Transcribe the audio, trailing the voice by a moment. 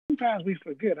sometimes we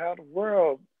forget how the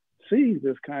world sees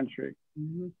this country,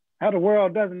 Mm-hmm. how the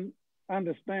world doesn't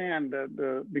understand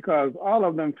because all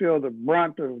of them feel the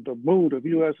brunt of the boot of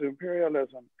U.S.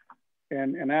 imperialism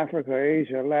in Africa,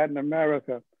 Asia, Latin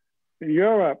America,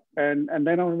 Europe, and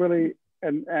they don't really,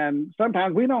 and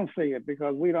sometimes we don't see it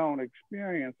because we don't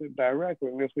experience it directly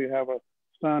unless we have a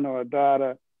son or a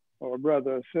daughter or a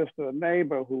brother or sister or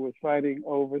neighbor who was fighting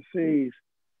overseas.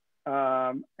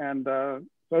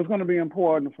 So it's going to be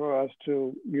important for us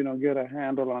to, get a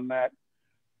handle on that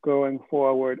going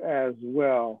forward as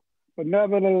well. But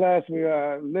nevertheless, we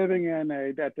are living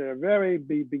at the very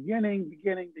beginning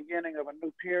of a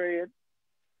new period.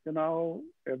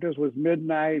 If this was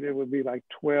midnight, it would be like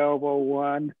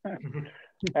 12:01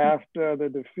 after the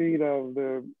defeat of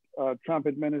the Trump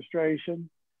administration.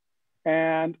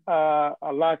 And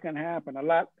a lot can happen. A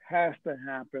lot has to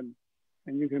happen.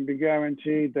 And you can be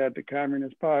guaranteed that the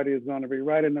Communist Party is going to be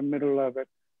right in the middle of it,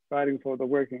 fighting for the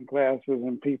working classes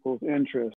and people's interests.